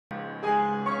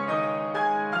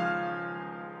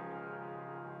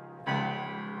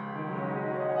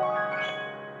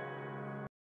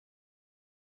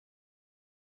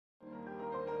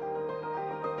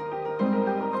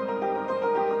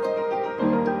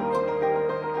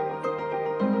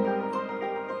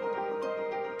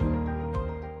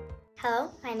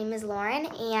my name is Lauren,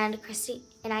 and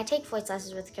I take voice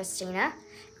lessons with Christina.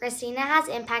 Christina has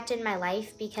impacted my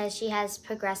life because she has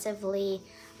progressively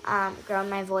grown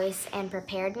my voice and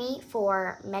prepared me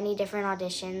for many different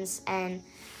auditions and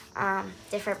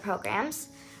different programs.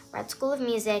 Red School of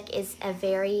Music is a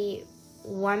very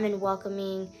warm and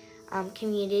welcoming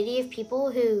community of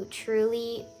people who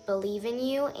truly believe in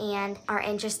you and are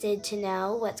interested to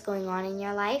know what's going on in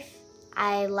your life.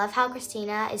 I love how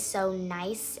Christina is so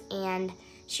nice and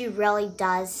she really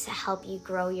does help you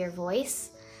grow your voice.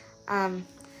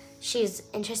 She's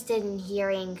interested in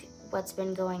hearing what's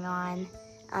been going on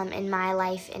in my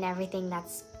life and everything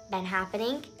that's been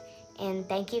happening. And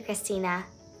thank you, Christina.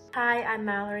 Hi, I'm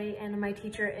Mallory and my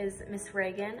teacher is Miss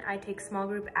Reagan. I take small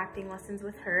group acting lessons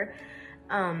with her.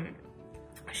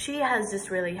 She has just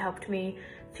really helped me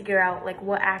figure out like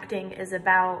what acting is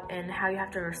about and how you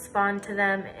have to respond to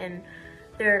them, and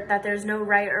that there's no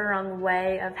right or wrong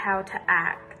way of how to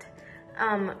act.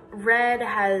 Red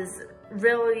has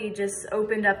really just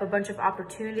opened up a bunch of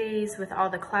opportunities with all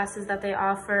the classes that they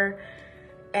offer,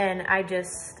 and I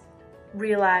just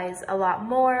realize a lot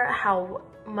more how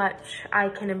much I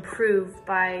can improve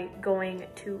by going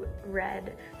to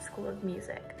Red School of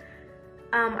Music.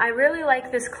 I really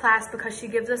like this class because she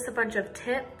gives us a bunch of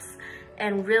tips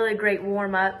and really great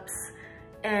warm-ups,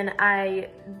 and I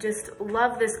just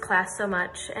love this class so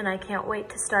much and I can't wait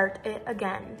to start it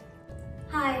again.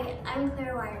 Hi, I'm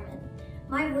Claire Wireman.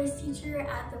 My voice teacher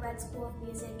at the Red School of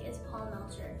Music is Paul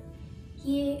Melcher.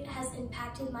 He has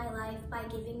impacted my life by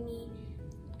giving me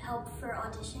help for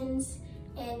auditions,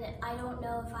 and I don't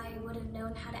know if I would have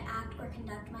known how to act or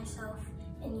conduct myself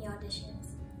in the auditions.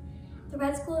 The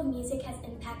Red School of Music has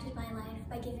impacted my life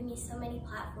by giving me so many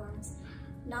platforms,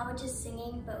 not with just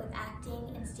singing, but with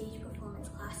acting and stage performance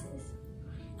classes.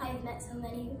 I have met so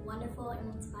many wonderful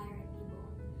and inspiring people.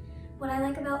 What I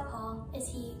like about Paul is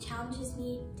he challenges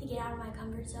me to get out of my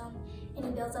comfort zone, and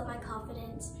he builds up my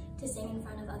confidence to sing in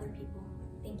front of other people.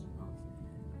 Thank you, Paul.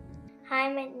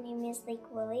 Hi, my name is Lake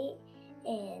Willie,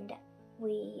 and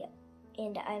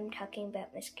I'm talking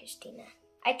about Miss Christina.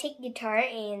 I take guitar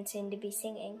and soon to be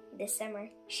singing this summer.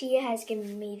 She has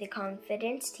given me the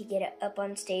confidence to get up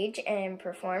on stage and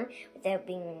perform without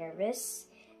being nervous,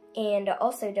 and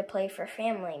also to play for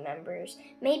family members.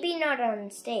 Maybe not on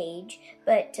stage,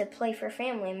 but to play for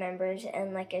family members,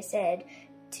 and like I said,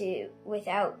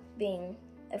 without being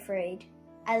afraid.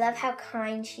 I love how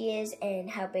kind she is and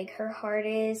how big her heart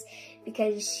is,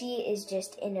 because she is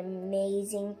just an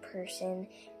amazing person,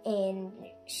 and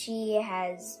she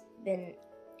has been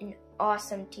an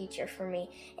awesome teacher for me,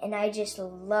 and I just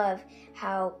love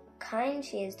how kind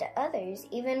she is to others.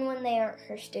 Even when they aren't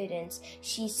her students,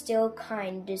 she's still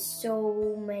kind to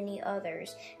so many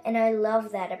others, and I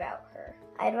love that about her.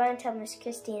 I'd want to tell Miss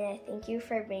Christina, thank you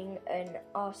for being an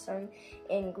awesome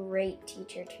and great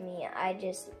teacher to me. I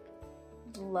just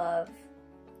love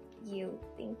you.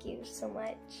 Thank you so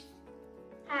much.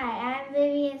 Hi, I'm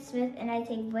Vivian Smith, and I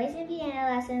take voice and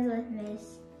piano lessons with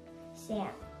Miss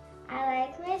Sam. I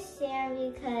like Miss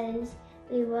Sam because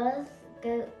we both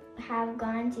have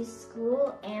gone to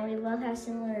school and we both have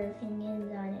similar opinions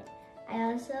on it. I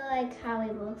also like how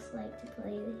we both like to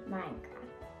play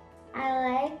Minecraft.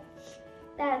 I like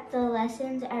that the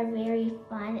lessons are very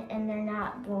fun and they're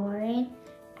not boring.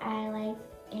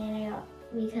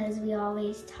 Because we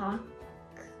always talk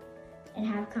and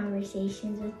have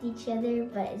conversations with each other,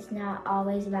 but it's not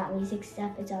always about music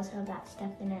stuff, it's also about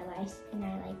stuff in our lives, and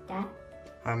I like that.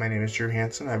 Hi, my name is Drew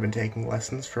Hansen. I've been taking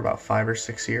lessons for about 5 or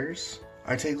 6 years.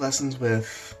 I take lessons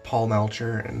with Paul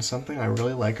Melcher, and something I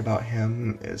really like about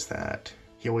him is that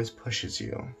he always pushes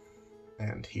you,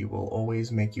 and he will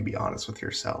always make you be honest with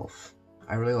yourself.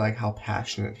 I really like how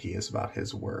passionate he is about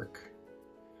his work,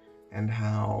 and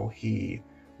how he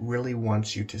really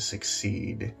wants you to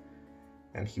succeed,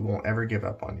 and he won't ever give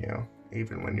up on you,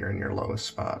 even when you're in your lowest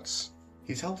spots.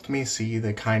 He's helped me see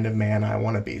the kind of man I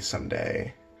want to be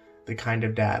someday, the kind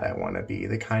of dad I want to be,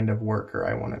 the kind of worker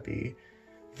I want to be,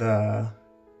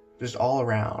 just all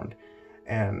around.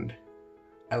 And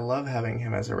I love having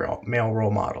him as a male role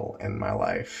model in my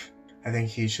life. I think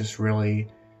he's just really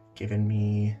given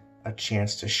me a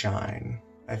chance to shine.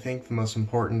 I think the most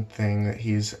important thing that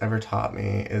he's ever taught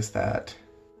me is that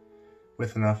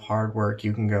with enough hard work,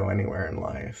 you can go anywhere in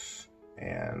life.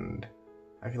 And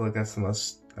I feel like that's the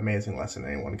most amazing lesson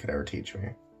anyone could ever teach me.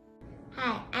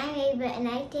 Hi, I'm Ava, and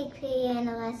I take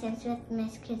piano lessons with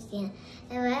Miss Christina.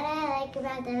 And what I like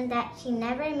about them is that she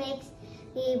never makes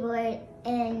me bored,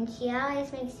 and she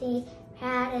always makes me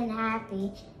proud and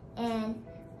happy. And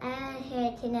I want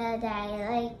her to know that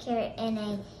I like her, and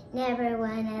I never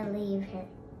want to leave her.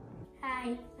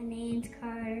 Hi, my name's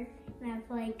Carter, and I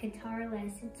play guitar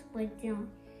lessons with Dylan.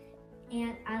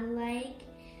 And I like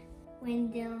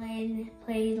when Dylan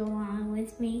plays along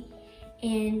with me,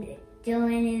 and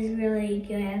Dylan is really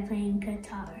good at playing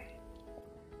guitar.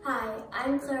 Hi,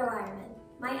 I'm Claire Wireman.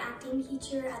 My acting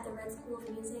teacher at the Red School of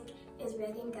Music is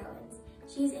Reagan Goins.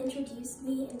 She's introduced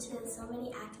me into so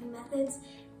many acting methods.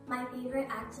 My favorite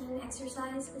acting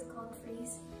exercise is called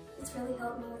freeze. It's really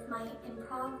helped me with my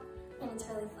improv, and it's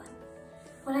really fun.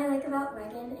 What I like about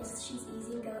Reagan is she's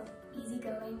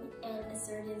easygoing and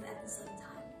assertive at the same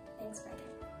time. Thanks,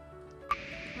 Reagan.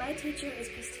 My teacher is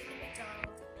Christina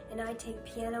McDonald, and I take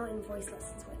piano and voice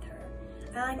lessons with her.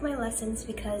 I like my lessons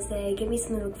because they give me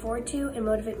something to look forward to and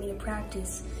motivate me to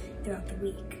practice throughout the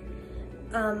week.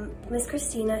 Miss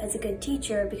Christina is a good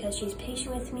teacher because she's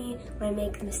patient with me when I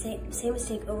make the same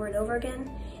mistake over and over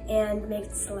again and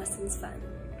makes the lessons fun.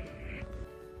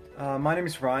 My name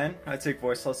is Ryan. I take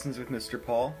voice lessons with Mr.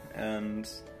 Paul, and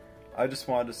I just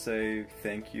wanted to say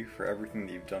thank you for everything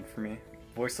that you've done for me.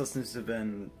 Voice lessons have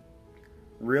been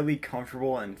really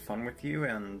comfortable and fun with you,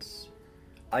 and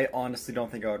I honestly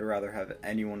don't think I would rather have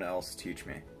anyone else teach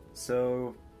me.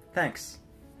 So, thanks.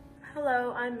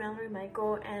 Hello, I'm Mallory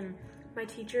Michael, and my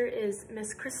teacher is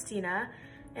Miss Christina,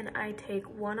 and I take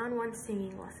one-on-one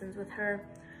singing lessons with her.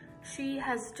 She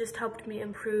has just helped me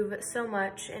improve so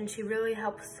much, and she really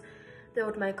helps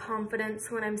build my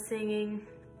confidence when I'm singing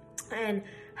and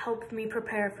help me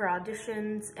prepare for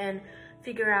auditions and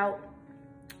figure out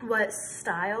what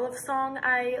style of song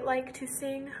I like to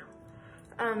sing.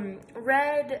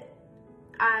 Red,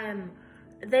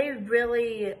 they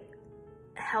really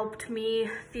helped me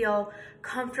feel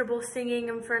comfortable singing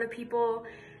in front of people,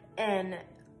 and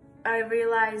I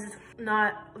realized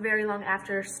not very long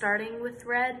after starting with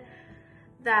Red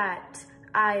that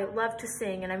I love to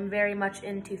sing and I'm very much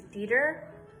into theater.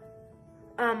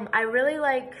 I really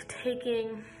like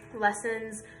taking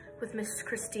lessons with Miss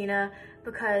Christina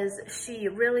because she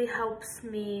really helps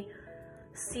me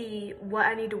see what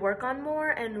I need to work on more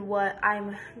and what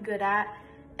I'm good at.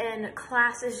 And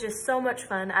class is just so much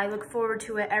fun. I look forward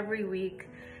to it every week,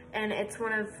 and it's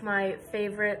one of my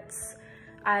favorites.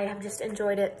 I have just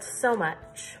enjoyed it so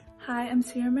much. Hi, I'm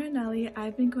Sierra Marinelli.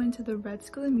 I've been going to the Red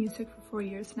School of Music for 4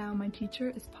 years now. My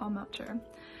teacher is Paul Melcher.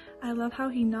 I love how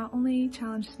he not only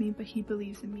challenges me, but he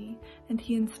believes in me, and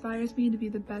he inspires me to be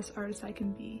the best artist I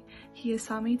can be. He has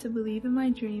taught me to believe in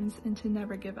my dreams and to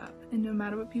never give up, and no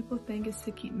matter what people think is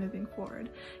to keep moving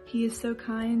forward. He is so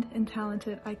kind and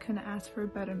talented, I couldn't ask for a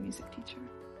better music teacher.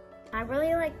 I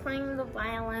really like playing the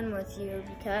violin with you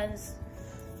because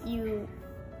you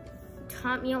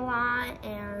taught me a lot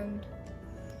and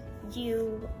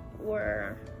you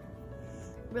were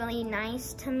really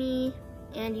nice to me,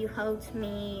 and you helped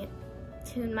me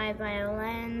tune my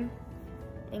violin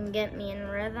and get me in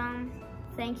rhythm.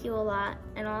 Thank you a lot.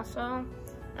 And also,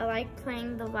 I like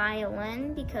playing the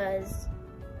violin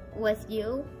with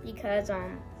you because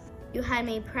you had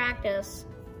me practice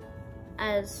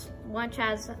as much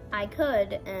as I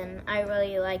could, and I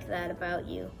really like that about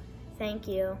you. Thank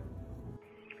you.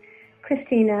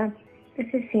 Christina, this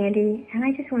is Sandy, and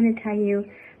I just want to tell you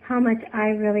how much I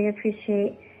really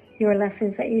appreciate your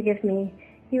lessons that you give me.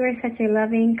 You are such a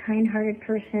loving, kind-hearted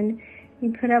person.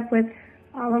 You put up with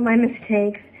all of my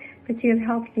mistakes, but you have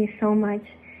helped me so much.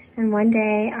 And one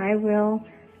day I will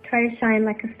try to shine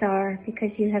like a star because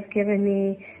you have given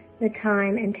me the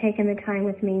time and taken the time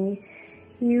with me.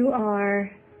 You are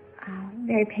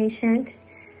very patient.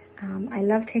 I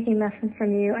love taking lessons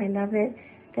from you. I love it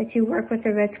that you work with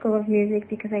the Red School of Music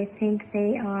because I think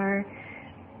they are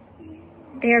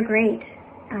great.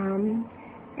 And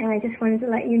I just wanted to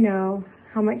let you know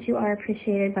how much you are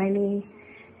appreciated by me.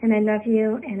 And I love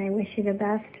you, and I wish you the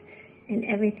best in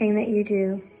everything that you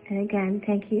do. And again,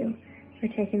 thank you for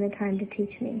taking the time to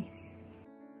teach me.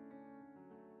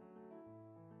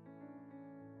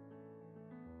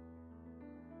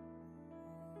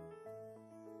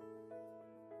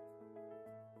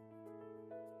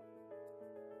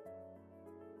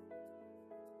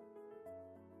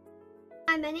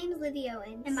 Hi, my name is Livy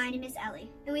Owens. And my name is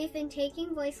Ellie. And we've been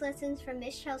taking voice lessons from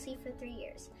Miss Chelsea for 3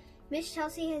 years. Miss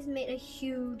Chelsea has made a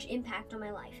huge impact on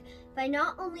my life by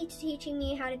not only teaching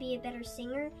me how to be a better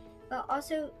singer, but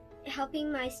also helping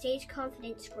my stage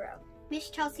confidence grow. Miss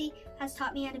Chelsea has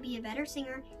taught me how to be a better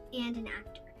singer and an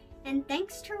actor. And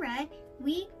thanks to Red,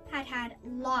 we had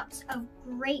lots of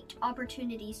great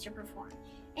opportunities to perform.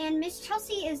 And Miss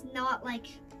Chelsea is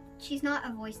she's not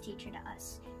a voice teacher to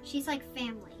us. She's like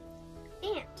family.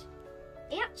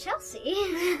 Aunt Chelsea.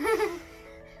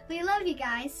 We love you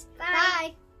guys. Bye.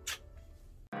 Bye.